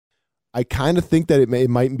I kind of think that it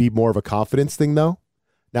might be more of a confidence thing, though.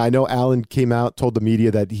 Now, I know Allen came out, told the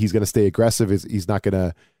media that he's going to stay aggressive. He's not going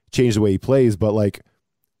to change the way he plays. But, like,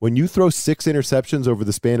 when you throw 6 interceptions over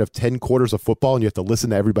the span of 10 quarters of football and you have to listen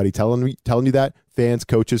to everybody telling you that, fans,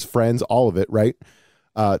 coaches, friends, all of it, right?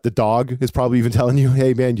 The dog is probably even telling you,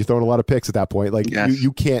 hey, man, you're throwing a lot of picks at that point. Like, yes.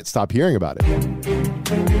 you can't stop hearing about it.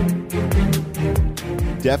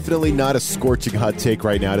 Definitely not a scorching hot take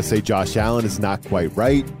right now to say Josh Allen is not quite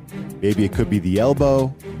right. Maybe it could be the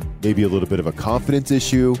elbow. Maybe a little bit of a confidence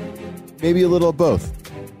issue. Maybe a little of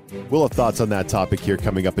both. We'll have thoughts on that topic here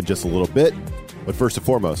coming up in just a little bit. But first and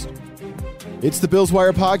foremost, it's the Bills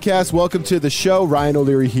Wire podcast. Welcome to the show. Ryan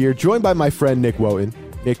O'Leary here, joined by my friend Nick Wojton.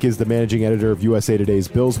 Nick is the managing editor of USA Today's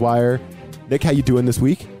Bills Wire. Nick, how you doing this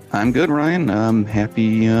week? I'm good, Ryan.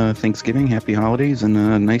 Happy Thanksgiving, happy holidays, and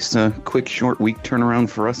a nice, quick, short week turnaround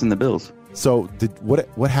for us in the Bills. So,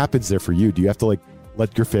 what happens there for you? Do you have to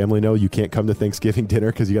let your family know you can't come to Thanksgiving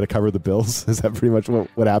dinner because you got to cover the Bills? Is that pretty much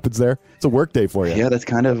what happens there? It's a work day for you. Yeah, that's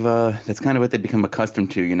kind of what they become accustomed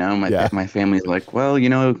to. My family's like, well, you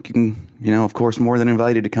can, of course, more than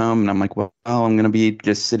invited to come, and I'm like, well, I'm gonna be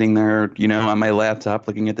just sitting there, on my laptop,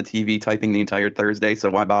 looking at the TV, typing the entire Thursday. So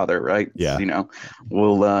why bother, right? Yeah.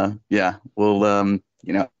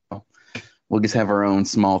 We'll just have our own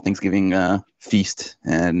small Thanksgiving feast,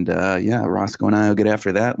 and Roscoe and I will get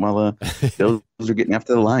after that while Bills are getting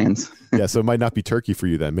after the Lions. Yeah, so it might not be turkey for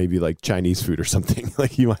you then. Maybe like Chinese food or something.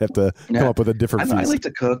 Like you might have to come up with a different feast. I like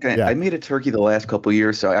to cook. I made a turkey the last couple of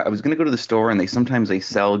years, so I was going to go to the store, and they sometimes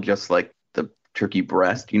sell just like the turkey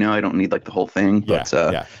breast. I don't need like the whole thing. But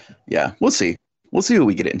we'll see. We'll see what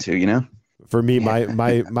we get into. For me,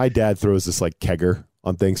 my dad throws this like kegger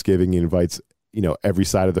on Thanksgiving. He invites every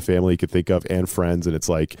side of the family you could think of and friends, and it's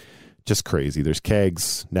like just crazy. There's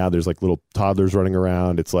kegs now. There's like little toddlers running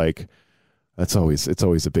around. It's like it's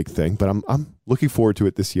always a big thing. But I'm looking forward to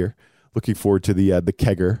it this year. Looking forward to the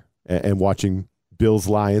kegger and watching Bills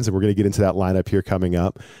Lions, and we're going to get into that lineup here coming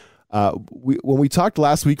up. When we talked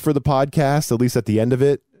last week for the podcast, at least at the end of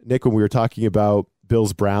it, Nick, when we were talking about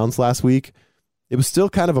Bills Browns last week, it was still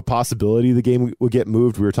kind of a possibility the game would get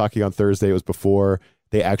moved. We were talking on Thursday. It was before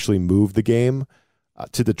they actually moved the game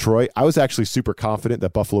to Detroit. I was actually super confident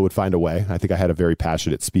that Buffalo would find a way. I think I had a very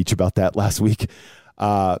passionate speech about that last week.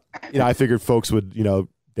 I figured folks would,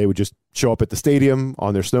 they would just show up at the stadium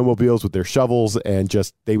on their snowmobiles with their shovels and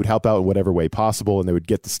they would help out in whatever way possible, and they would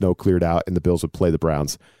get the snow cleared out and the Bills would play the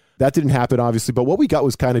Browns. That didn't happen, obviously, but what we got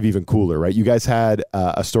was kind of even cooler, right? You guys had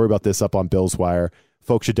a story about this up on Bills Wire.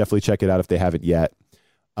 Folks should definitely check it out if they haven't yet.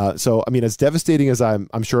 As devastating as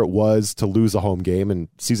I'm sure it was to lose a home game, and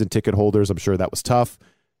season ticket holders, I'm sure that was tough.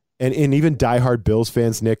 And even diehard Bills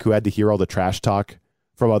fans, Nick, who had to hear all the trash talk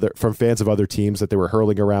from fans of other teams that they were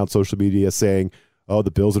hurling around social media saying, oh, the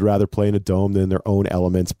Bills would rather play in a dome than in their own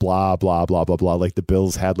elements, blah, blah, blah, blah, blah. Like the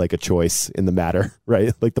Bills had like a choice in the matter,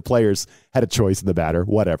 right? Like the players had a choice in the matter,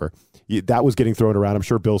 whatever. That was getting thrown around. I'm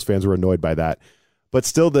sure Bills fans were annoyed by that. But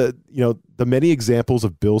still, the many examples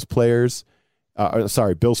of Bills players,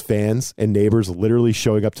 Bills fans and neighbors literally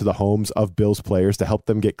showing up to the homes of Bills players to help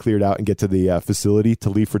them get cleared out and get to the facility to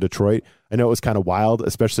leave for Detroit. I know it was kind of wild,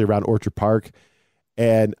 especially around Orchard Park.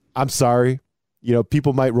 And I'm sorry,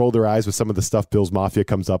 people might roll their eyes with some of the stuff Bills Mafia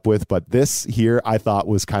comes up with, but this here I thought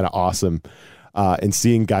was kind of awesome. And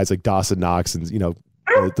seeing guys like Dawson Knox and,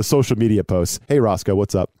 the social media posts. Hey, Roscoe,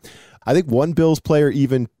 what's up? I think one Bills player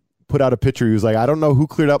even put out a picture. He was like, I don't know who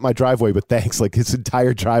cleared out my driveway, but thanks. Like his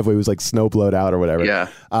entire driveway was like snow blowed out or whatever. Yeah.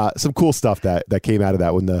 Some cool stuff that came out of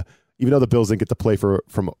that even though the Bills didn't get to play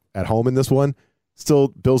from at home in this one, still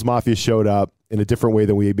Bills Mafia showed up in a different way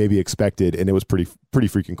than we maybe expected. And it was pretty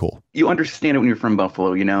freaking cool. You understand it when you're from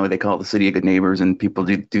Buffalo, they call it the city of good neighbors, and people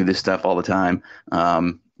do this stuff all the time.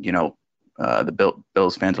 The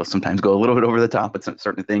Bills fans will sometimes go a little bit over the top with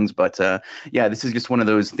certain things, but this is just one of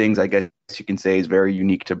those things I guess you can say is very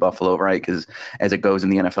unique to Buffalo, right? Because as it goes in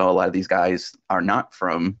the NFL, a lot of these guys are not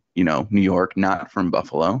from New York, not from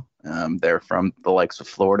Buffalo. They're from the likes of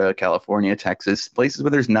Florida, California, Texas, places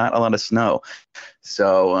where there's not a lot of snow.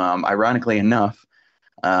 So ironically enough,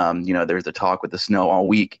 there's a talk with the snow all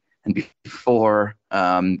week, and before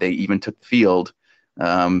they even took the field.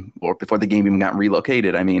 Or before the game even got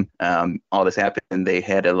relocated, all this happened. They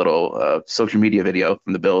had a little social media video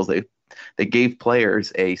from the Bills. They gave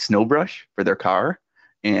players a snow brush for their car,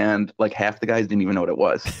 and like half the guys didn't even know what it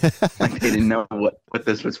was. Like they didn't know what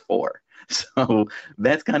this was for. So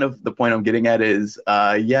that's kind of the point I'm getting at is,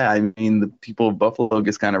 the people of Buffalo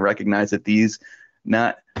just kind of recognize that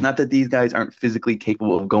not that these guys aren't physically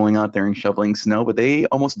capable of going out there and shoveling snow, but they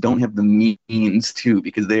almost don't have the means to,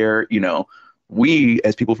 because they're, we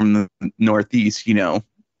as people from the Northeast,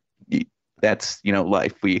 that's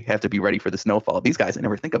life. We have to be ready for the snowfall. These guys, they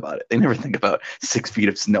never think about it. They never think about 6 feet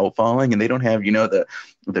of snow falling, and they don't have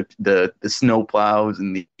the snow plows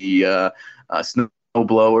and the snow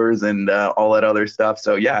blowers and all that other stuff.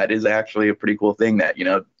 So yeah, it is actually a pretty cool thing that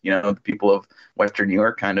the people of Western New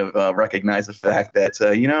York kind of recognize the fact that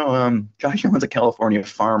Josh Allen's a California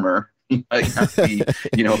farmer. He might not be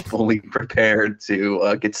fully prepared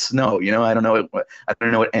to get snow. I don't know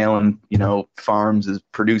what Allen Farms is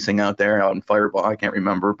producing out in Fireball. I can't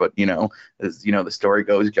remember, but as the story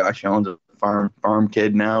goes, Josh Allen's a farm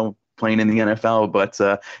kid now, playing in the NFL, but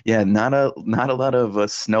not a lot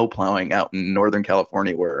of snow plowing out in Northern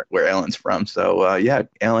California where Allen's from. So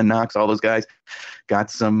Allen Knox, all those guys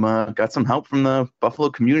got some help from the Buffalo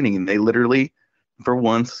community, and they literally, for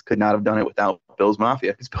once, could not have done it without Bills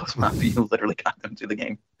Mafia, because Bills Mafia literally got them to the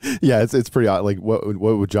game. Yeah, it's pretty odd. Like, what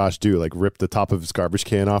would Josh do? Like, rip the top of his garbage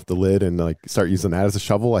can off the lid and like start using that as a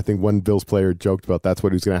shovel? I think one Bills player joked about that's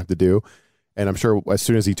what he was going to have to do. And I'm sure as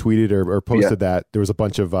soon as he tweeted or posted that, there was a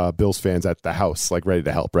bunch of Bills fans at the house, like ready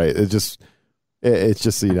to help. Right? It's just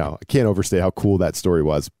I can't overstate how cool that story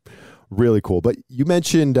was. Really cool. But you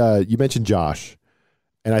mentioned Josh,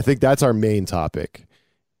 and I think that's our main topic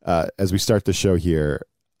as we start the show here.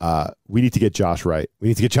 We need to get Josh right. We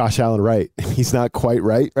need to get Josh Allen right. He's not quite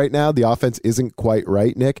right now. The offense isn't quite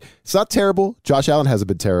right, Nick. It's not terrible. Josh Allen hasn't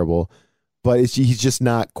been terrible, but he's just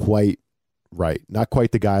not quite right. Not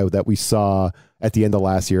quite the guy that we saw at the end of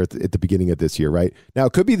last year, at the beginning of this year, right? Now,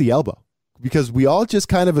 it could be the elbow, because we all just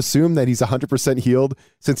kind of assume that he's 100% healed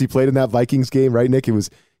since he played in that Vikings game, right, Nick?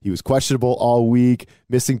 He was questionable all week,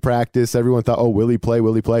 missing practice. Everyone thought, oh, will he play?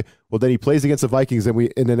 Will he play? Well, then he plays against the Vikings, and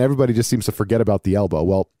then everybody just seems to forget about the elbow.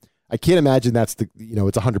 Well, I can't imagine that's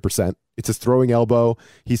it's 100%. It's his throwing elbow.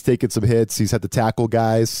 He's taken some hits. He's had to tackle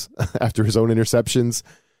guys after his own interceptions.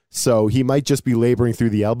 So he might just be laboring through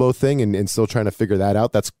the elbow thing and still trying to figure that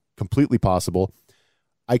out. That's completely possible.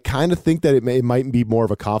 I kind of think that it might be more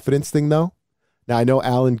of a confidence thing, though. Now, I know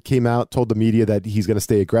Allen came out, told the media that he's going to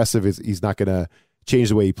stay aggressive. He's not going to change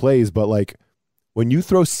the way he plays. But like, when you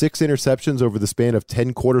throw 6 interceptions over the span of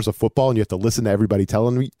 10 quarters of football, and you have to listen to everybody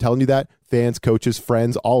telling you that, fans, coaches,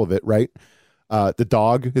 friends, all of it, right? The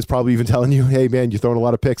dog is probably even telling you, hey, man, you're throwing a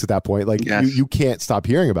lot of picks at that point. Like, yes. you can't stop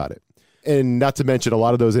hearing about it. And not to mention a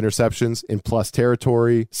lot of those interceptions in plus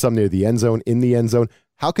territory, some near the end zone, in the end zone.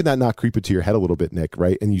 How could that not creep into your head a little bit, Nick,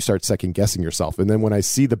 right? And you start second guessing yourself. And then when I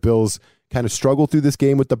see the Bills kind of struggle through this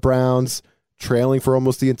game with the Browns, trailing for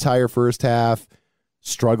almost the entire first half,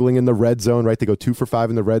 struggling in the red zone, right? They go 2 for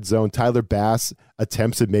 5 in the red zone. Tyler Bass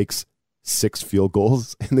attempts and makes 6 field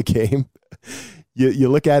goals in the game. You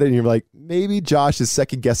look at it and you're like, maybe Josh is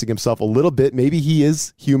second guessing himself a little bit. Maybe he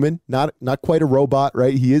is human, not quite a robot,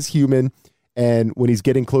 right? He is human. And when he's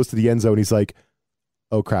getting close to the end zone, he's like,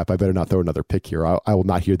 oh crap, I better not throw another pick here. I will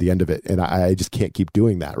not hear the end of it. And I just can't keep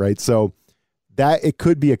doing that, right? So that it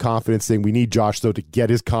could be a confidence thing. We need Josh, though, to get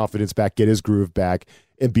his confidence back, get his groove back,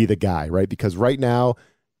 and be the guy, right? Because right now,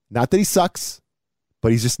 not that he sucks,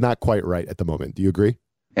 but he's just not quite right at the moment. Do you agree?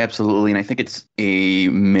 Absolutely. And I think it's a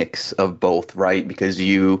mix of both, right? Because to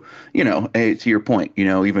your point,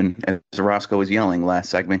 even as Roscoe was yelling last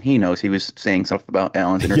segment, he knows he was saying stuff about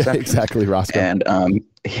Allen's interception. Yeah, exactly, Roscoe. And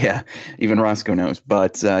even Roscoe knows.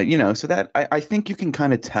 But, so that I think you can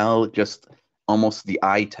kind of tell just almost the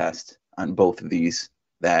eye test on both of these,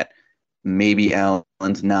 that maybe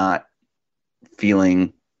Allen's not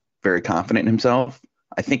feeling very confident in himself.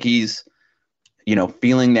 I think he's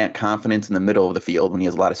feeling that confidence in the middle of the field when he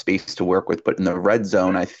has a lot of space to work with. But in the red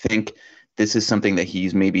zone, I think this is something that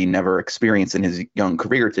he's maybe never experienced in his young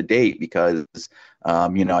career to date, because,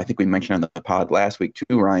 I think we mentioned on the pod last week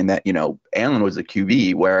too, Ryan, that, Allen was a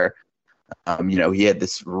QB where, he had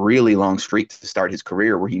this really long streak to start his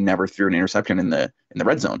career where he never threw an interception in the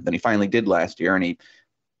red zone. Then he finally did last year, and he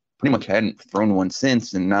pretty much hadn't thrown one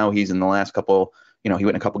since. And now he's in the last couple, he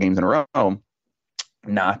went a couple games in a row,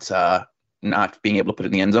 not being able to put it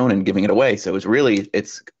in the end zone and giving it away. So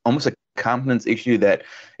it's almost a confidence issue that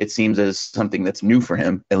it seems as something that's new for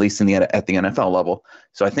him, at least at the NFL level.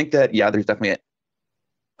 So I think that, there's definitely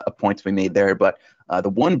a point to be made there. But the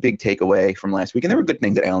one big takeaway from last week, and there were good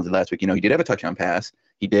things that Allen did last week, he did have a touchdown pass.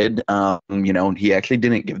 He did, he actually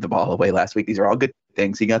didn't give the ball away last week. These are all good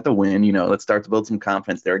things. He got the win, let's start to build some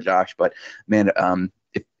confidence there, Josh. But man,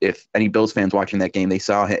 if any Bills fans watching that game, they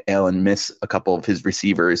saw Allen miss a couple of his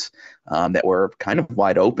receivers that were kind of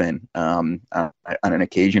wide open on an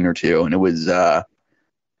occasion or two. And it was,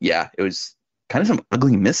 it was kind of some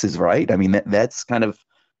ugly misses, right? I mean, that's kind of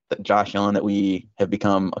Josh Allen that we have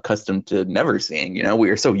become accustomed to never seeing. We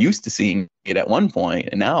are so used to seeing it at one point,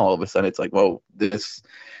 and now all of a sudden it's like, whoa,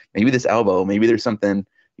 maybe this elbow, maybe there's something,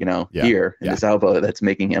 here in this elbow that's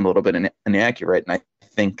making him a little bit inaccurate. And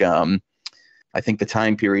I think the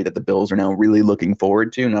time period that the Bills are now really looking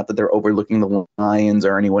forward to, not that they're overlooking the Lions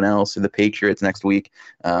or anyone else or the Patriots next week.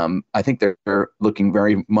 I think they're looking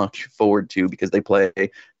very much forward to, because they play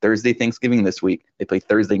Thursday Thanksgiving this week. They play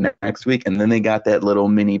Thursday next week, and then they got that little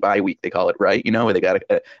mini bye week, they call it, right? Where they got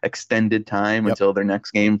a extended time until their next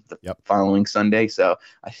game the following Sunday. So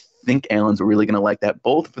I think Allen's really going to like that,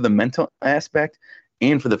 both for the mental aspect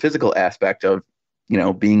and for the physical aspect of,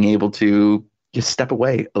 being able to just step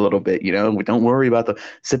away a little bit, don't worry about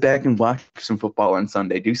sit back and watch some football on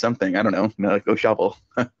Sunday, do something. I don't know, go shovel,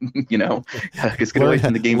 just get away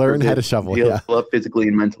from the game. Learn how to shovel, heal up physically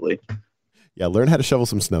and mentally. Yeah. Learn how to shovel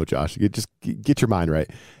some snow, Josh. You just get your mind right.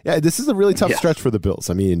 Yeah. This is a really tough stretch for the Bills.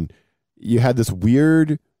 I mean, you had this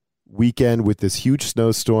weird weekend with this huge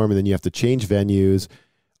snowstorm, and then you have to change venues.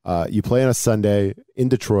 You play on a Sunday in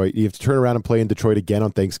Detroit. You have to turn around and play in Detroit again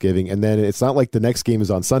on Thanksgiving. And then it's not like the next game is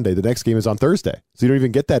on Sunday. The next game is on Thursday. So you don't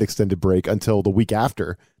even get that extended break until the week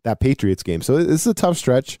after that Patriots game. So this is a tough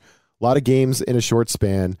stretch. A lot of games in a short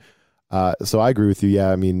span. So I agree with you. Yeah,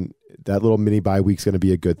 I mean, that little mini bye week's going to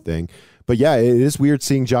be a good thing. But yeah, it is weird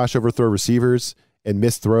seeing Josh overthrow receivers and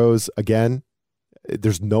miss throws again.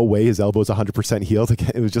 There's no way his elbow is 100% healed.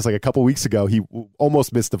 It was just like a couple weeks ago, he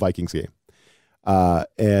almost missed the Vikings game.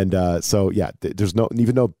 So yeah, there's no,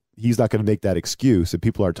 even though he's not going to make that excuse and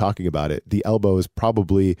people are talking about it, the elbow is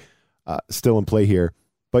probably still in play here.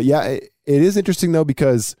 But yeah, it is interesting though,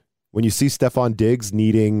 because when you see Stephon Diggs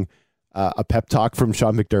needing a pep talk from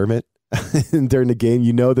Sean McDermott during the game,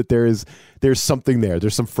 that there's something there.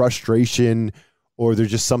 There's some frustration, or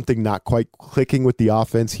there's just something not quite clicking with the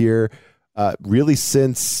offense here. Really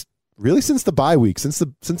since the bye week, since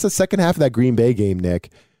the second half of that Green Bay game,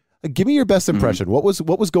 Nick. Give me your best impression. Mm-hmm.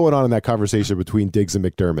 What was going on in that conversation between Diggs and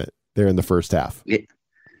McDermott there in the first half?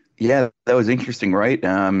 Yeah, that was interesting, right?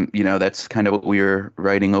 That's kind of what we were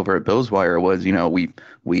writing over at Bills Wire was,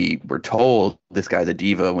 we were told this guy's a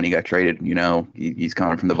diva when he got traded. He's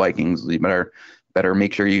coming from the Vikings. You better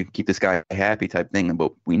make sure you keep this guy happy type thing.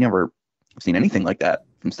 But we never seen anything like that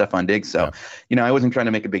from Stephon Diggs. So, I wasn't trying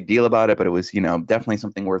to make a big deal about it, but it was, definitely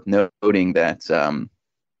something worth noting that,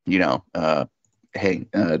 hey,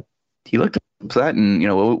 he looked upset, and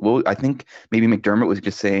I think maybe McDermott was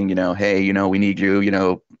just saying, hey, we need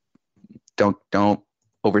you, don't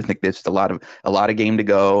overthink this. It's a lot of game to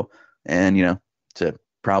go, and to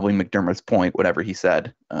probably McDermott's point, whatever he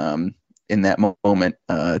said, in that moment,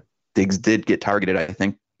 Diggs did get targeted, I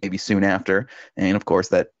think maybe soon after, and of course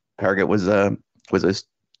that target was a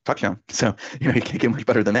touchdown. So you can't get much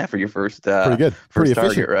better than that for your first pretty good, pretty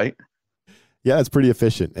target, efficient, right? Yeah, it's pretty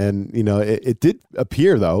efficient. And, it did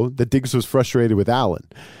appear, though, that Diggs was frustrated with Allen,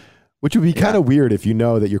 which would be kind of weird if you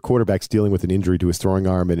know that your quarterback's dealing with an injury to his throwing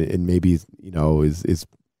arm and maybe, is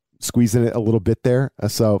squeezing it a little bit there.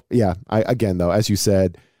 So, yeah, again, though, as you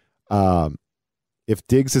said, if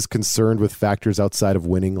Diggs is concerned with factors outside of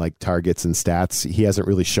winning, like targets and stats, he hasn't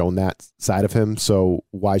really shown that side of him. So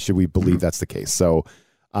why should we believe that's the case? So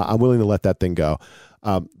I'm willing to let that thing go.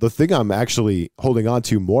 The thing I'm actually holding on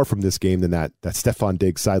to more from this game than that Stephon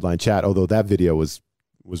Diggs sideline chat, although that video was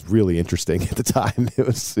really interesting at the time. It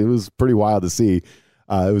was pretty wild to see.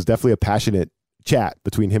 It was definitely a passionate chat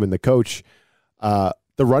between him and the coach. The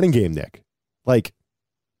running game, Nick, like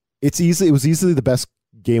it was easily the best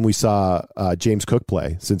game we saw James Cook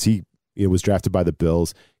play since he was drafted by the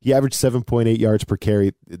Bills. He averaged 7.8 yards per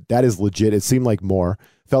carry. That is legit. It seemed like more.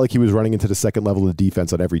 Felt like he was running into the second level of the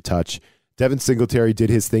defense on every touch. Devin Singletary did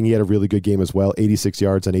his thing. He had a really good game as well. 86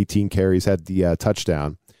 yards on 18 carries, had the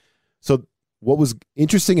touchdown. So what was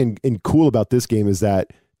interesting and cool about this game is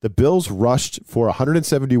that the Bills rushed for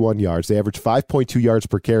 171 yards. They averaged 5.2 yards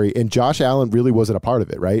per carry, and Josh Allen really wasn't a part of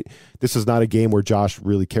it, right? This is not a game where Josh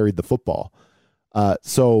really carried the football.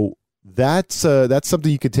 So that's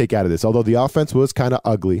something you could take out of this, although the offense was kind of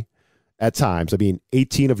ugly at times. I mean,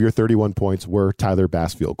 18 of your 31 points were Tyler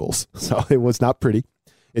Bass field goals, so it was not pretty.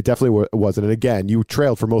 It definitely wasn't. And again, you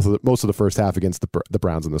trailed for most of the first half against the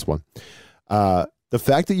Browns in this one. The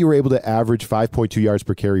fact that you were able to average 5.2 yards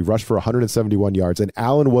per carry, rush for 171 yards, and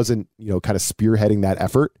Allen wasn't, kind of spearheading that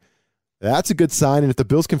effort, that's a good sign. And if the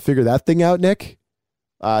Bills can figure that thing out, Nick,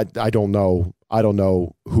 I don't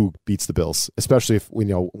know who beats the Bills, especially if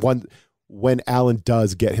when Allen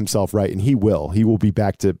does get himself right, and he will be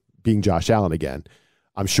back to being Josh Allen again,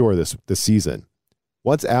 I'm sure this season.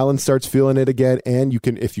 Once Allen starts feeling it again, and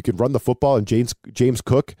if you can run the football, and James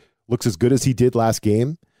Cook looks as good as he did last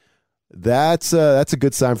game, that's a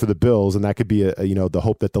good sign for the Bills, and that could be the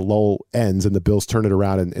hope that the lull ends and the Bills turn it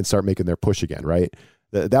around and start making their push again, right?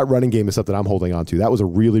 That running game is something I'm holding on to. That was a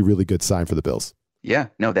really, really good sign for the Bills. Yeah,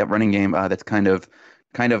 no, that running game, that's kind of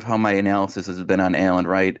how my analysis has been on Allen,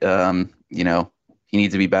 right? He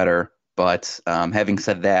needs to be better. But having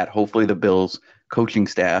said that, hopefully the Bills coaching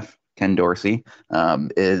staff, Ken Dorsey,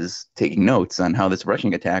 is taking notes on how this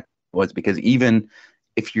rushing attack was, because even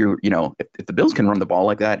if if the Bills can run the ball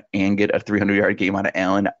like that and get a 300-yard game out of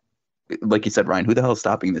Allen, like you said, Ryan, who the hell is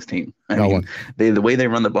stopping this team? No one. The way they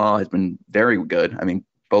run the ball has been very good. I mean,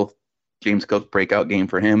 both James Cook breakout game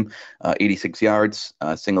for him, 86 yards.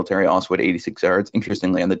 Singletary also had 86 yards.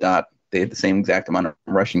 Interestingly, on the dot, they had the same exact amount of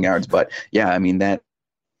rushing yards. But yeah, I mean that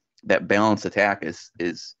balanced attack is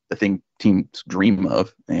the thing teams dream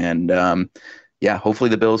of. And yeah, hopefully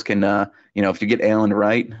the Bills can, if you get Allen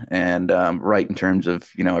right and right in terms of,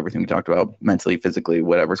 everything we talked about mentally, physically,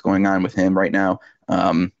 whatever's going on with him right now,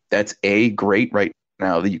 that's great right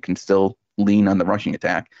now that you can still lean on the rushing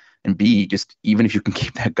attack, and B, just even if you can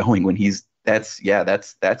keep that going when that's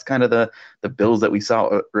kind of the Bills that we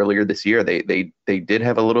saw earlier this year. They did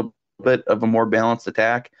have a little bit of a more balanced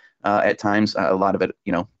attack. At times, a lot of it,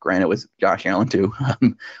 granted, was Josh Allen too,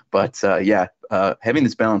 but having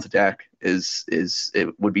this balanced attack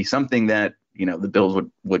it would be something that the Bills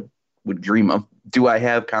would dream of. Do I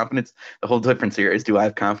have confidence? The whole difference here is, do I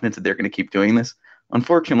have confidence that they're going to keep doing this?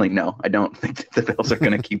 Unfortunately, no. I don't think that the Bills are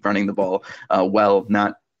going to keep running the ball well.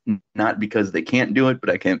 Not because they can't do it, but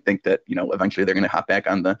I can't think that eventually they're going to hop back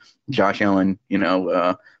on the Josh Allen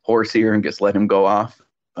horse here and just let him go off.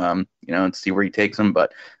 And see where he takes them.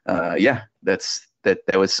 But that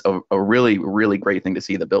was a really, really great thing to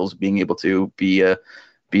see, the Bills being able to be a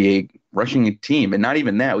rushing team. And not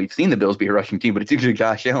even that, we've seen the Bills be a rushing team, but it's usually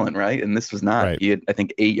Josh Allen, right? And this was not. Right. He had, I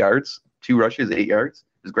think, 8 yards, 2 rushes, 8 yards.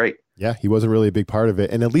 It was great. Yeah, he wasn't really a big part of it.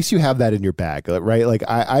 And at least you have that in your bag, right? Like,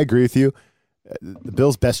 I agree with you. The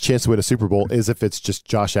Bills' best chance to win a Super Bowl is if it's just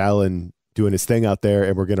Josh Allen doing his thing out there,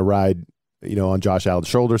 and we're going to ride, on Josh Allen's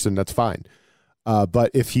shoulders, and that's fine.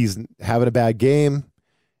 But if he's having a bad game,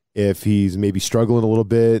 if he's maybe struggling a little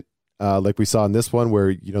bit, like we saw in this one,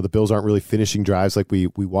 where the Bills aren't really finishing drives like we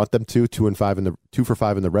want them to, 2 for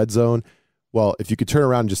 5 in the red zone. Well, if you could turn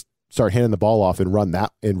around and just start handing the ball off and run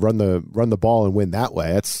the ball and win that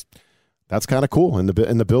way, that's kind of cool. And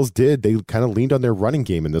the Bills did. They kind of leaned on their running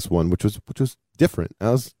game in this one, which was different.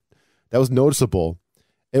 That was noticeable.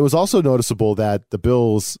 It was also noticeable that the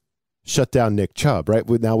Bills shut down Nick Chubb, right?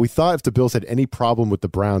 Now, we thought if the Bills had any problem with the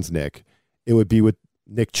Browns, Nick, it would be with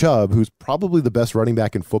Nick Chubb, who's probably the best running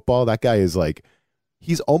back in football. That guy is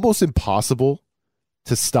he's almost impossible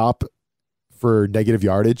to stop for negative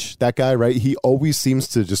yardage, that guy, right? He always seems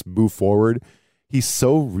to just move forward. He's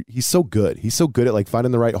so good. He's so good at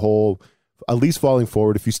finding the right hole, at least falling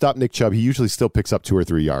forward. If you stop Nick Chubb, he usually still picks up 2 or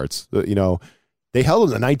 3 yards. They held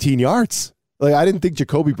him to 19 yards. I didn't think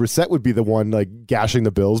Jacoby Brissett would be the one gashing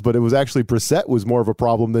the Bills, but it was actually Brissett was more of a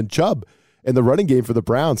problem than Chubb in the running game for the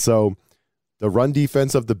Browns. So the run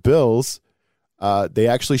defense of the Bills, they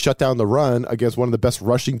actually shut down the run against one of the best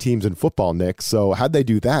rushing teams in football, Nick. So how'd they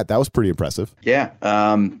do that? That was pretty impressive. Yeah.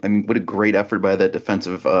 What a great effort by that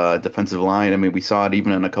defensive line. I mean, we saw it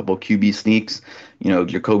even in a couple of QB sneaks.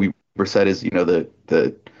 Jacoby Brissett is,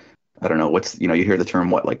 the I don't know what's, you hear the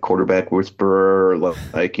term, quarterback whisperer,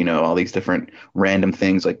 all these different random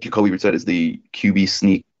things. Like Jacoby Brissett is the QB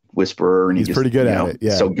sneak whisperer, and he's pretty good at it.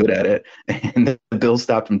 Yeah. So good at it. And the Bills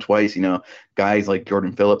stopped him twice, guys like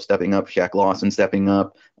Jordan Phillips stepping up, Shaq Lawson stepping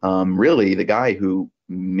up. Really the guy who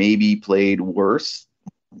maybe played worst,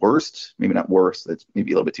 maybe not worse. That's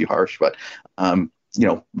maybe a little bit too harsh, but,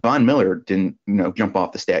 Von Miller didn't, jump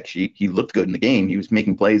off the stat sheet. He looked good in the game. He was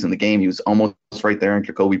making plays in the game. He was almost right there in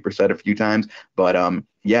Jacoby Brissett a few times. But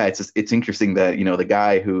it's interesting that the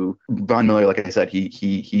guy who Von Miller, like I said,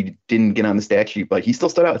 he didn't get on the stat sheet, but he still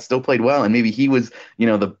stood out, still played well, and maybe he was he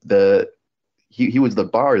was the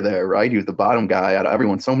bar there, right? He was the bottom guy out of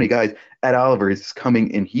everyone. So many guys. Ed Oliver is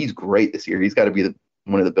coming, and he's great this year. He's got to be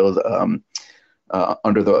one of the Bills.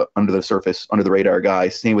 Under the surface, under the radar guy.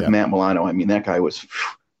 Same with Matt Milano. I mean, that guy was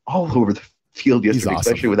all over the field yesterday,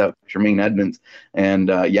 awesome, especially without Tremaine Edmonds. And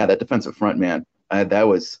that defensive front, man, that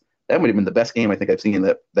might have been the best game I think I've seen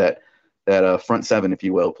that front seven, if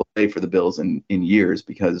you will, play for the Bills in years,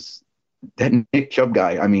 because that Nick Chubb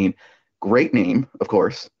guy, I mean, great name, of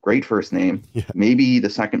course, great first name, maybe the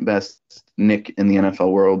second best Nick in the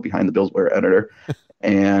NFL world behind the Bills Wire editor.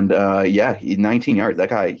 And he's 19 yards. That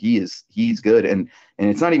guy, he's good. And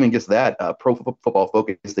it's not even just that. Pro Football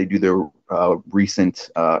Focus, they do their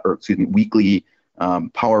weekly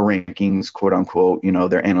power rankings, quote unquote,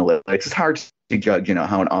 their analytics. It's hard to judge,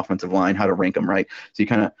 how an offensive line, how to rank them, right? So you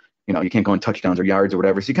kind of, you can't go in touchdowns or yards or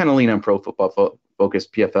whatever. So you kind of lean on Pro Football Focus,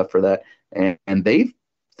 PFF for that. And the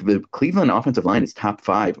Cleveland offensive line is top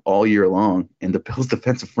 5 all year long. And the Bills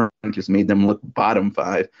defensive front just made them look bottom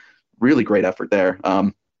 5. Really great effort there.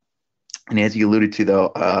 And as you alluded to,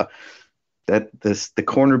 though, the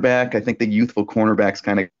cornerback, I think the youthful cornerbacks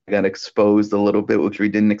kind of got exposed a little bit, which we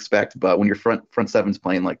didn't expect. But when your front seven's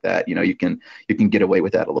playing like that, you can get away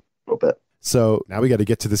with that a little bit. So now we got to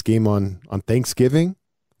get to this game on Thanksgiving.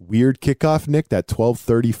 Weird kickoff, Nick, that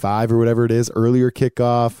 12:35 or whatever it is, earlier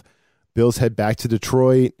kickoff. Bills head back to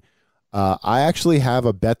Detroit. I actually have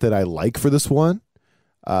a bet that I like for this one.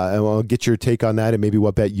 And I'll get your take on that and maybe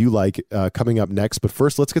what bet you like coming up next. But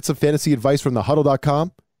first, let's get some fantasy advice from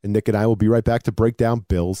thehuddle.com. And Nick and I will be right back to break down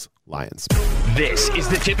Bills Lions. This is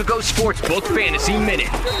the Tipico Sportsbook Fantasy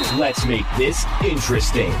Minute. Let's make this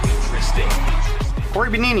interesting. Corey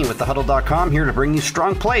Benini with thehuddle.com here to bring you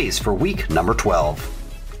strong plays for week number 12.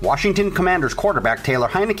 Washington Commanders quarterback Taylor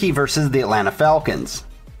Heineke versus the Atlanta Falcons.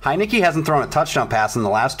 Heineke hasn't thrown a touchdown pass in the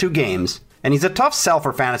last 2 games, and he's a tough sell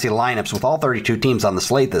for fantasy lineups with all 32 teams on the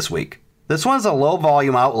slate this week. This one's a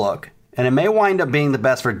low-volume outlook, and it may wind up being the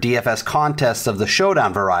best for DFS contests of the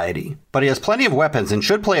showdown variety, but he has plenty of weapons and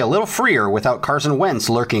should play a little freer without Carson Wentz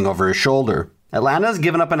lurking over his shoulder. Atlanta has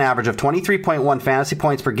given up an average of 23.1 fantasy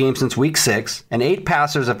points per game since week 6, and 8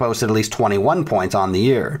 passers have posted at least 21 points on the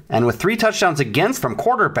year. And with 3 touchdowns against from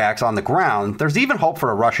quarterbacks on the ground, there's even hope for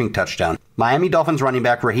a rushing touchdown. Miami Dolphins running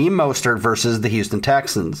back Raheem Mostert versus the Houston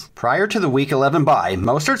Texans. Prior to the Week 11 bye,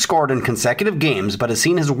 Mostert scored in consecutive games but has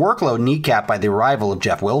seen his workload kneecapped by the arrival of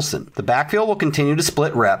Jeff Wilson. The backfield will continue to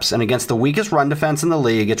split reps, and against the weakest run defense in the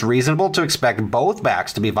league, it's reasonable to expect both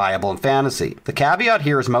backs to be viable in fantasy. The caveat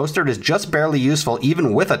here is Mostert is just barely useful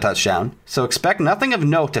even with a touchdown, so expect nothing of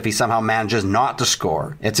note if he somehow manages not to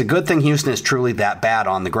score. It's a good thing Houston is truly that bad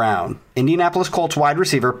on the ground. Indianapolis Colts wide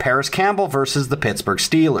receiver Paris Campbell versus the Pittsburgh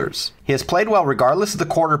Steelers. He has played well regardless of the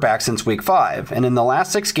quarterback since week 5, and in the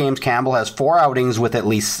last 6 games Campbell has 4 outings with at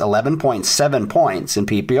least 11.7 points in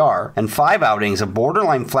PPR, and 5 outings of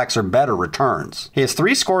borderline flex or better returns. He has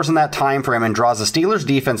 3 scores in that time frame and draws a Steelers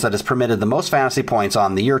defense that has permitted the most fantasy points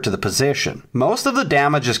on the year to the position. Most of the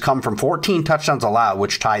damage has come from 14 touchdowns allowed,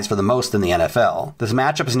 which ties for the most in the NFL. This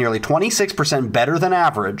matchup is nearly 26% better than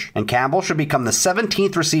average, and Campbell should become the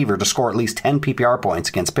 17th receiver to score at least 10 PPR points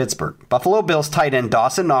against Pittsburgh. Buffalo Bills tight end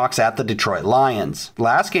Dawson Knox at the Detroit Lions.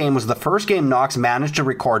 Last game was the first game Knox managed to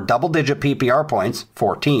record double-digit PPR points,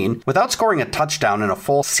 14, without scoring a touchdown in a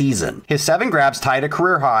full season. His 7 grabs tied a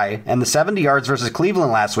career high, and the 70 yards versus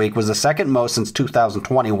Cleveland last week was the second most since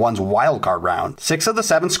 2021's wildcard round. 6 of the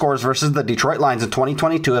 7 scores versus the Detroit Lions in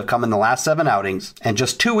 2022 have come in the last 7 outings, and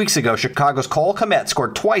just 2 weeks ago, Chicago's Cole Kmet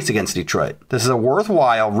scored twice against Detroit. This is a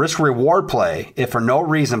worthwhile risk-reward play, if for no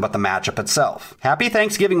reason but the matchup itself. Happy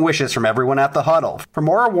Thanksgiving wishes from everyone at The Huddle. For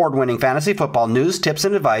more award-winning fantasy football news, tips,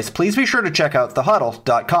 and advice, please be sure to check out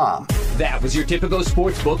thehuddle.com. That was your Tipico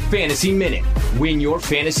Sportsbook Fantasy Minute. Win your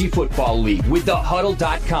fantasy football league with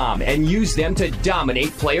thehuddle.com and use them to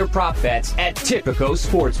dominate player prop bets at Tipico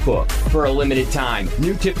Sportsbook. For a limited time,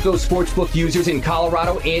 new Tipico Sportsbook users in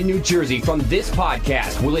Colorado and New Jersey from this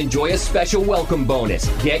podcast will enjoy a special welcome bonus.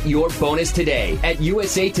 Get your bonus today at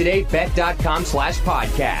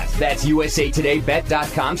usatodaybet.com/podcast. That's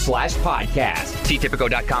usatodaybet.com/podcast. See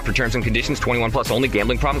Tipico.com for terms and conditions. 21 plus only.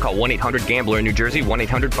 Gambling problem? Call 1-800-GAMBLER in New Jersey.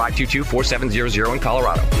 1-800-522-4700 in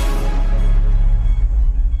Colorado.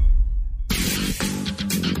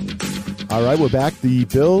 All right, we're back. The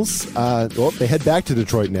Bills, they head back to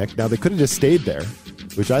Detroit, Nick. Now, they could have just stayed there,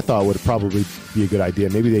 which I thought would probably be a good idea.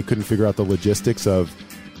 Maybe they couldn't figure out the logistics of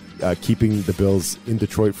keeping the Bills in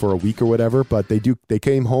Detroit for a week or whatever, but they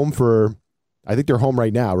came home for, I think they're home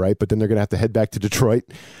right now, right? But then they're going to have to head back to Detroit,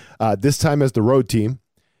 this time as the road team.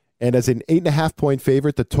 And as an 8.5-point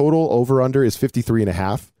favorite, the total over-under is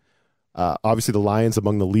 53.5. Obviously, the Lions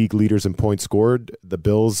among the league leaders in points scored. The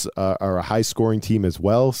Bills are a high-scoring team as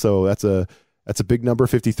well, so that's a big number,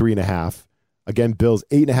 53.5. Again, Bills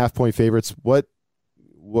 8.5-point favorites.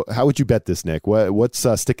 How would you bet this, Nick? What's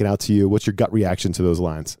sticking out to you? What's your gut reaction to those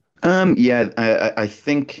lines? I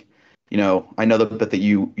think, I know the bet that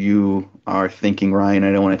you are thinking, Ryan.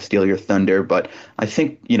 I don't want to steal your thunder, but I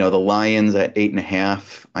think, the Lions at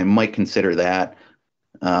 8.5, I might consider that.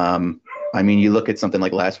 You look at something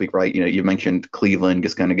like last week, right? You mentioned Cleveland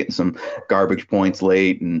just kind of getting some garbage points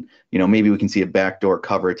late, and, maybe we can see a backdoor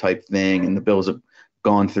cover type thing. And the Bills have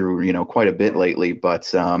gone through, quite a bit lately,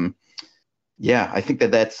 but, Yeah, I think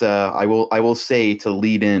that's I will say to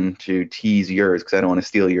lead in to tease yours because I don't want to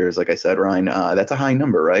steal yours. Like I said, Ryan, that's a high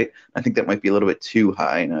number, right? I think that might be a little bit too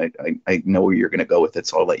high, and I know where you're going to go with it,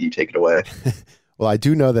 so I'll let you take it away. Well, I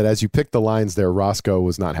do know that as you picked the lines there, Roscoe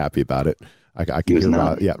was not happy about it. I can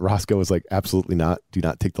hear yeah, Roscoe was like, absolutely not. Do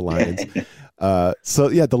not take the Lions. So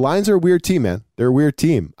yeah, the Lions are a weird team, man. They're a weird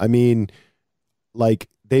team. I mean, like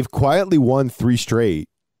they've quietly won 3 straight.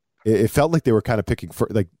 It felt like they were kind of picking for,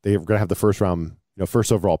 like they were going to have the first round,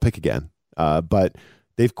 first overall pick again. But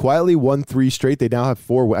they've quietly won 3 straight. They now have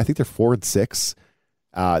 4. I think they're 4-6.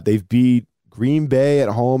 They've beat Green Bay at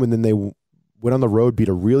home, and then they went on the road, beat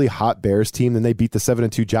a really hot Bears team. Then they beat the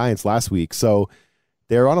 7-2 Giants last week. So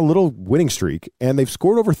they're on a little winning streak, and they've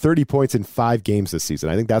scored over 30 points in 5 games this season.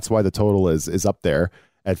 I think that's why the total is up there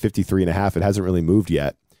at 53.5. It hasn't really moved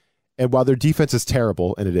yet. And while their defense is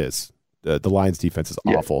terrible, and it is, the Lions defense is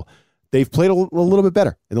awful, they've played a little bit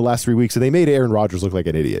better in the last 3 weeks, and they made Aaron Rodgers look like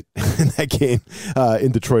an idiot in that game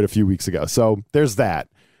in Detroit a few weeks ago. So there's that.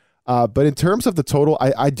 But in terms of the total,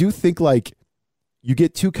 I do think like you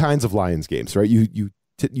get 2 kinds of Lions games, right? You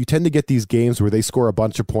tend to get these games where they score a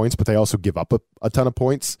bunch of points, but they also give up a ton of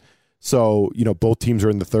points. So, both teams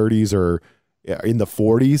are in the 30s or in the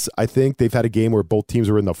 40s. I think they've had a game where both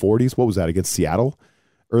teams were in the 40s. What was that, against Seattle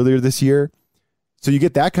earlier this year? So you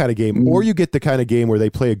get that kind of game, or you get the kind of game where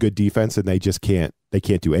they play a good defense and they just can't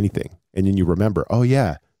do anything. And then you remember, oh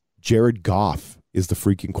yeah, Jared Goff is the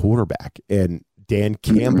freaking quarterback and Dan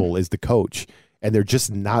Campbell is the coach, and they're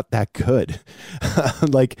just not that good.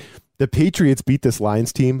 Like the Patriots beat this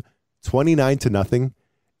Lions team 29-0.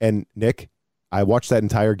 And Nick, I watched that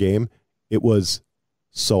entire game. It was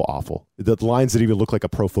so awful. The Lions didn't even look like a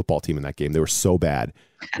pro football team in that game. They were so bad.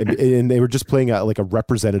 And they were just playing like a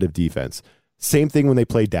representative defense. Same thing when they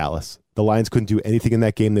played Dallas. The Lions couldn't do anything in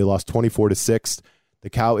that game. They lost 24-6.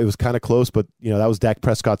 It was kind of close, but that was Dak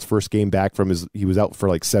Prescott's first game back from he was out for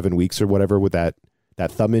like 7 weeks or whatever with that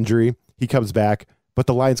thumb injury. He comes back, but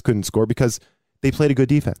the Lions couldn't score because they played a good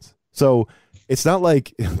defense. So it's not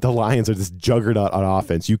like the Lions are this juggernaut on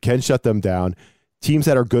offense. You can shut them down. Teams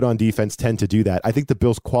that are good on defense tend to do that. I think the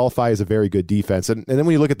Bills qualify as a very good defense. And then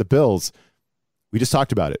when you look at the Bills, we just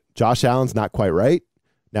talked about it. Josh Allen's not quite right.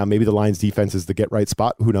 Now, maybe the Lions defense is the get right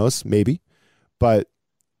spot. Who knows? Maybe. But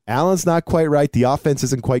Allen's not quite right. The offense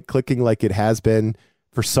isn't quite clicking like it has been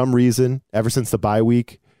for some reason ever since the bye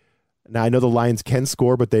week. Now, I know the Lions can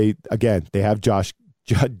score, but they have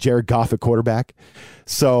Jared Goff at quarterback.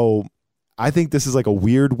 So I think this is like a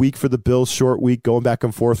weird week for the Bills, short week, going back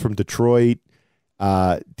and forth from Detroit.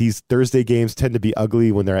 These Thursday games tend to be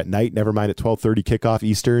ugly when they're at night, never mind at 12:30 kickoff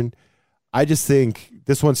Eastern. I just think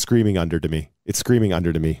this one's screaming under to me. It's screaming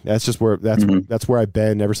under to me. That's just where that's where I've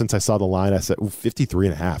been ever since I saw the line. I said,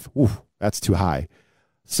 53.5. Ooh, that's too high.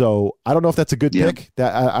 So I don't know if that's a good pick.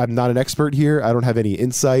 That I'm not an expert here. I don't have any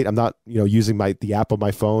insight. I'm not using the app on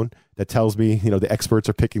my phone that tells me the experts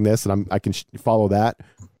are picking this, and I can follow that.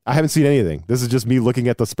 I haven't seen anything. This is just me looking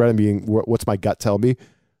at the spread and being, what's my gut tell me?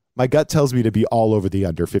 My gut tells me to be all over the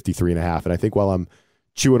under 53.5. And I think while I'm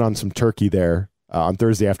chewing on some turkey there on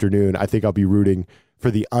Thursday afternoon, I think I'll be rooting for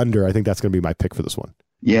the under. I think that's going to be my pick for this one.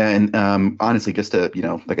 Yeah, and honestly, just to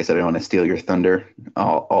like I said, I don't want to steal your thunder.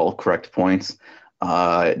 All correct points.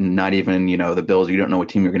 Not even the Bills. You don't know what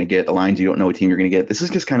team you're going to get. The Lions. You don't know what team you're going to get. This is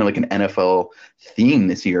just kind of like an NFL theme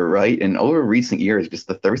this year, right? And over recent years, just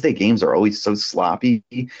the Thursday games are always so sloppy,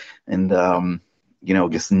 and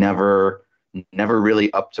just never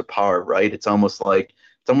really up to par, right? It's almost like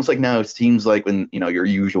now it seems like when your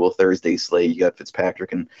usual Thursday slate, you got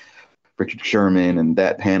Fitzpatrick and Richard Sherman and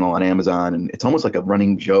that panel on Amazon, and it's almost like a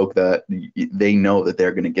running joke that they know that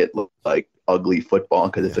they're going to get like ugly football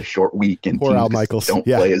because it's a short week and Poor Al teams Michaels don't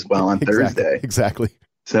play as well on Thursday. Exactly.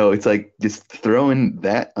 So it's like just throwing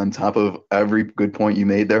that on top of every good point you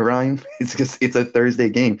made there, Ryan. It's a Thursday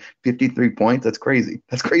game. 53 points. That's crazy.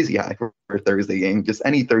 That's crazy high for a Thursday game. Just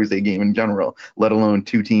any Thursday game in general, let alone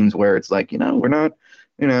 2 teams where it's like, we're not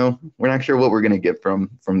sure what we're going to get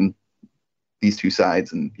from these 2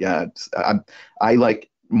 sides. And yeah, I like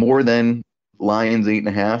more than Lions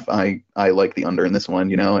 8.5. I like the under in this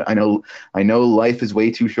one. I know life is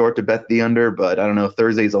way too short to bet the under, but I don't know.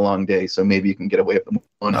 Thursday's a long day, so maybe you can get away with the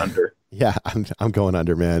one under. Yeah, I'm going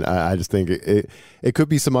under, man. I just think it could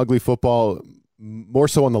be some ugly football, more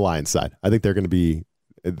so on the Lions side. I think they're going to be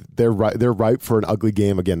they're ripe for an ugly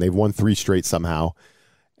game again. They've won 3 straight somehow,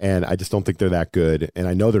 and I just don't think they're that good. And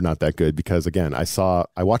I know they're not that good because again, I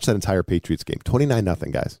watched that entire Patriots game,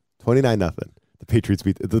 29-0, guys, 29-0. The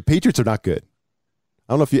Patriots are not good.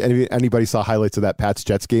 I don't know if anybody saw highlights of that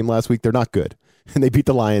Pats-Jets game last week. They're not good. And they beat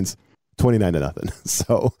the Lions 29-0.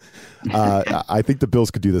 So I think the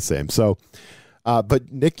Bills could do the same. So,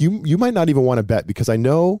 but Nick, you might not even want to bet, because I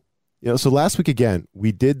know, so last week, again,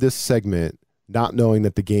 we did this segment not knowing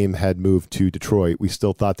that the game had moved to Detroit. We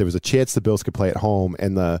still thought there was a chance the Bills could play at home,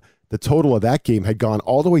 and the total of that game had gone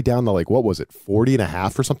all the way down to, like, what was it,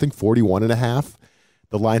 40.5 or something, 41.5.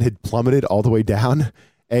 The line had plummeted all the way down,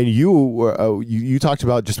 and you talked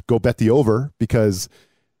about just go bet the over, because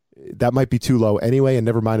that might be too low anyway, and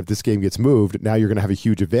never mind if this game gets moved, now you're going to have a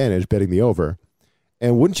huge advantage betting the over.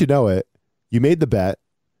 And wouldn't you know it, you made the bet,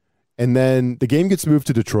 and then the game gets moved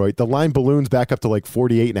to Detroit. The line balloons back up to like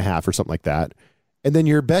 48.5 or something like that. And then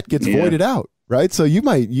your bet gets voided out, right? So you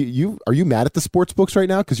might, are you mad at the sports books right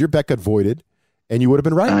now? Because your bet got voided and you would have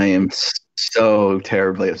been right. I am so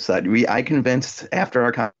terribly upset. I convinced, after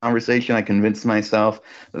our conversation, I convinced myself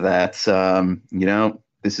that,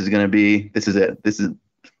 this is it. This is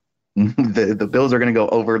the Bills are going to go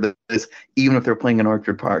over this, even if they're playing in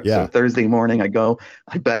Orchard Park. Yeah. So Thursday morning, I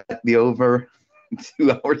bet the over.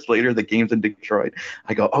 2 hours later, the game's in Detroit.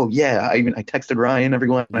 I go, oh yeah! I texted Ryan,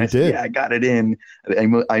 everyone, and I said, yeah, I got it in. I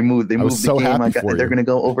moved. They moved the game. They're going to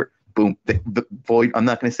go over. Boom. The void. I'm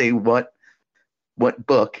not going to say what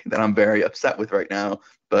book that I'm very upset with right now,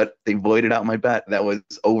 but they voided out my bet. That was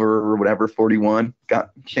over whatever 41. Got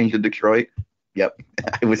changed to Detroit. Yep.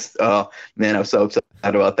 I was so upset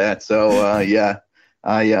about that. So yeah.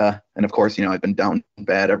 And of course, I've been down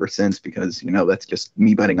bad ever since, because, that's just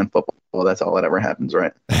me betting on football. That's all that ever happens,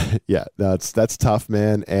 right? Yeah, that's tough,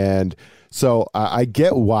 man. And so I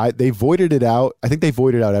get why they voided it out. I think they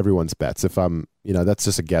voided out everyone's bets. If I'm, that's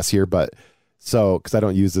just a guess here, but because I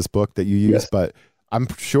don't use this book that you use, yes. But I'm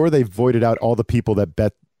sure they voided out all the people that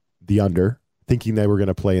bet the under, thinking they were going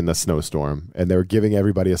to play in the snowstorm, and they were giving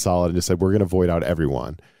everybody a solid and just said, we're going to void out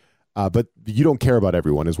everyone. But you don't care about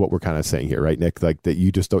everyone, is what we're kind of saying here, right, Nick? Like that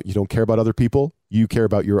you don't care about other people. You care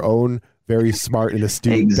about your own very smart and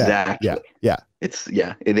astute. Exactly. Bet.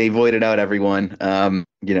 Yeah. They voided out everyone. I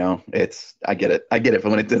get it. But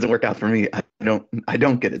when it doesn't work out for me, I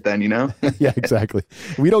don't get it then, Yeah, exactly.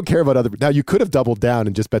 We don't care about other. Now you could have doubled down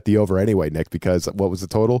and just bet the over anyway, Nick, because what was the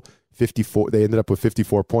total? 54. They ended up with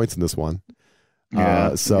 54 points in this one.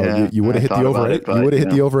 Yeah. You would have hit the over. You would have hit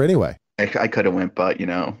the over anyway. I could have went, but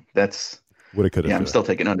that's what it could have. Yeah, I'm still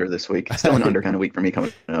taking under this week. It's still an under kind of week for me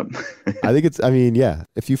coming up. I think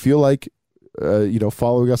if you feel like,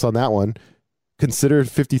 following us on that one, consider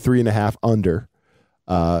 53.5 under,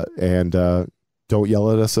 and don't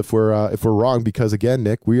yell at us if we're wrong, because again,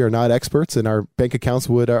 Nick, we are not experts, and our bank accounts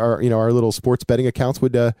our little sports betting accounts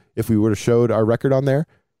would, if we would have showed our record on there,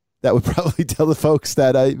 that would probably tell the folks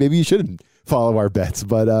that maybe you shouldn't follow our bets,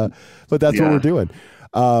 but that's what we're doing.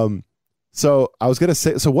 So I was going to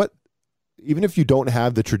say, even if you don't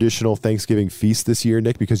have the traditional Thanksgiving feast this year,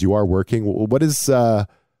 Nick, because you are working, what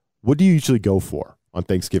do you usually go for on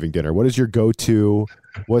Thanksgiving dinner? What is your go-to?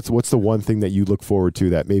 What's the one thing that you look forward to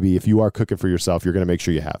that maybe if you are cooking for yourself, you're going to make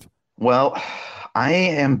sure you have? Well,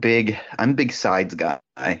 I'm a big sides guy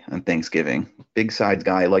on Thanksgiving. Big sides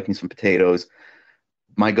guy. I like me some potatoes.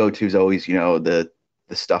 My go-to is always,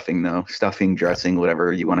 the stuffing, stuffing, dressing,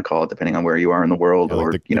 whatever you want to call it, depending on where you are in the world,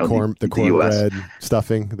 or the cornbread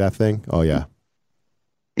stuffing, that thing. Oh yeah.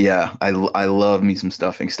 Yeah, I love me some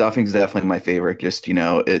stuffing. Stuffing is definitely my favorite. Just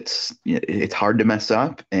it's hard to mess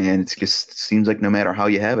up, and it just seems like no matter how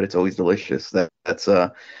you have it, it's always delicious. That's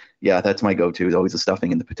my go-to is always the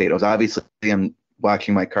stuffing and the potatoes. Obviously, I'm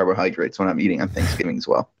watching my carbohydrates when I'm eating on Thanksgiving as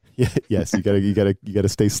well. Yeah, yes, you gotta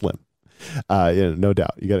stay slim. No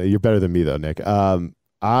doubt. You're better than me though, Nick.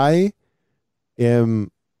 I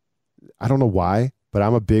don't know why, but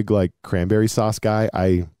I'm a big cranberry sauce guy.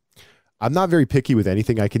 I'm not very picky with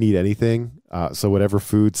anything. I can eat anything. So whatever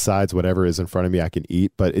food, sides, whatever is in front of me, I can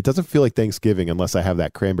eat, but it doesn't feel like Thanksgiving unless I have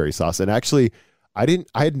that cranberry sauce. And actually I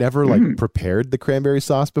had never prepared the cranberry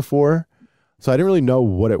sauce before. So I didn't really know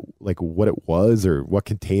what it was, or what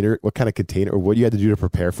kind of container, or what you had to do to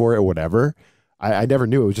prepare for it, or whatever. I never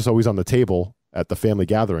knew. It was just always on the table at the family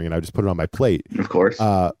gathering, and I just put it on my plate. Of course.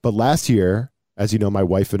 But last year, as you know, my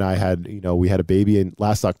wife and I had, we had a baby in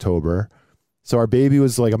last October. So our baby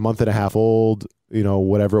was like a month and a half old,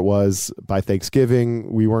 whatever it was. By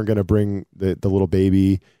Thanksgiving, we weren't going to bring the little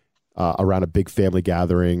baby around a big family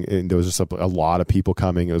gathering. And there was just a lot of people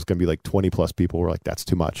coming. It was going to be like 20 plus people. We're like, that's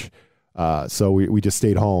too much. So we just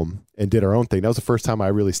stayed home and did our own thing. That was the first time I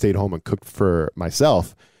really stayed home and cooked for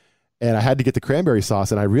myself. And I had to get the cranberry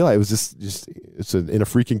sauce, and I realized it was just it's in a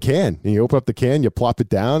freaking can. And you open up the can, you plop it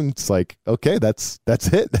down. It's like, okay, that's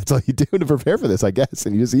it. That's all you do to prepare for this, I guess,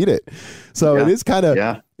 and you just eat it. So it is kind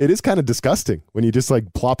of disgusting when you just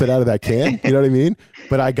like plop it out of that can. You know what I mean?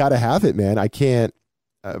 But I got to have it, man. I can't.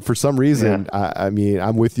 For some reason, I mean,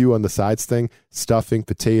 I'm with you on the sides thing: stuffing,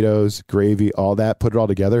 potatoes, gravy, all that. Put it all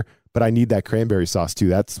together. But I need that cranberry sauce too.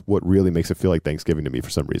 That's what really makes it feel like Thanksgiving to me for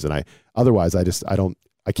some reason.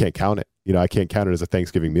 I can't count it. You know, I can't count it as a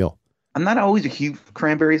Thanksgiving meal. I'm not always a huge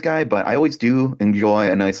cranberries guy, but I always do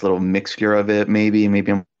enjoy a nice little mixture of it. Maybe I'm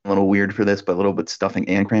a little weird for this, but a little bit stuffing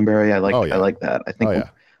and cranberry. I like that. I think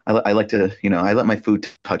I like to, I let my food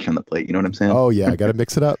touch on the plate. You know what I'm saying? Oh yeah. I got to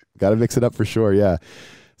mix it up. Got to mix it up for sure. Yeah.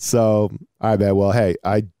 So, all right, man. Well, hey,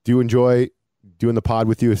 I do enjoy doing the pod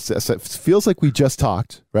with you. It feels like we just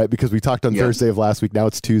talked, right? Because we talked on Thursday of last week. Now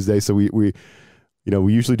it's Tuesday. So we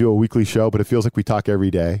usually do a weekly show, but it feels like we talk every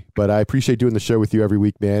day. But I appreciate doing the show with you every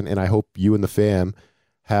week, man. And I hope you and the fam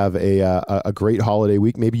have a great holiday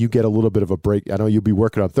week. Maybe you get a little bit of a break. I know you'll be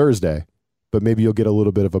working on Thursday, but maybe you'll get a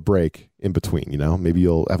little bit of a break in between, Maybe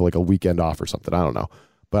you'll have like a weekend off or something. I don't know.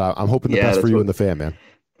 But I'm hoping the best for you and the fam, man.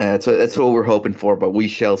 That's what we're hoping for, but we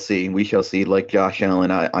shall see. We shall see. Like Josh Allen,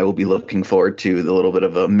 I will be looking forward to the little bit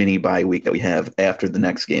of a mini bye week that we have after the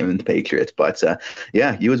next game in the Patriots. But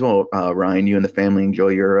you as well, Ryan. You and the family enjoy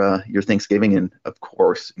your Thanksgiving, and of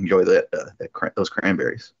course enjoy those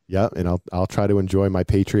cranberries. Yeah, and I'll try to enjoy my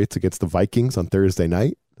Patriots against the Vikings on Thursday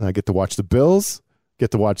night. I get to watch the Bills, get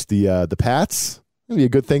to watch the Pats. It'll be a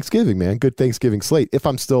good Thanksgiving, man. Good Thanksgiving slate. If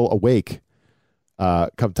I'm still awake,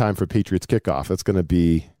 come time for Patriots kickoff, it's gonna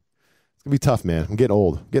be tough, man. I'm getting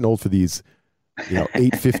old. For these,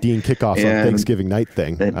 8:15 kickoffs on Thanksgiving night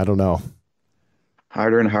thing. I don't know.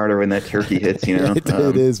 Harder and harder when that turkey hits.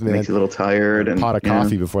 It is, man. Makes you a little tired. And pot of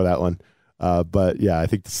coffee before that one. But yeah, I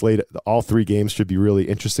think the slate, all three games should be really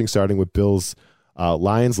interesting. Starting with Bills,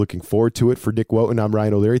 Lions. Looking forward to it. For Nick Wojton, I'm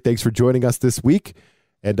Ryan O'Leary. Thanks for joining us this week,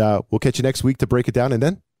 and we'll catch you next week to break it down. And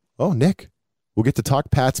then, Nick, we'll get to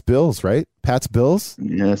talk Pats Bills, right? Pats Bills.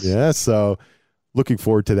 Yes. Yeah. So. Looking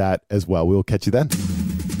forward to that as well. We'll catch you then.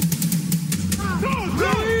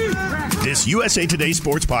 This USA Today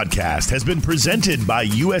Sports Podcast has been presented by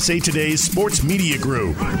USA Today's Sports Media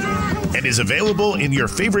Group and is available in your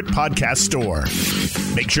favorite podcast store.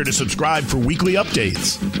 Make sure to subscribe for weekly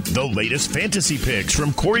updates, the latest fantasy picks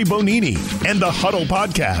from Corey Bonini, and the Huddle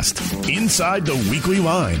Podcast, Inside the Weekly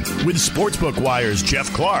Line, with Sportsbook Wire's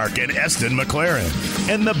Jeff Clark and Eston McLaren,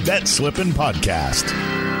 and the Bet Slippin' Podcast.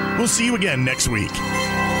 We'll see you again next week.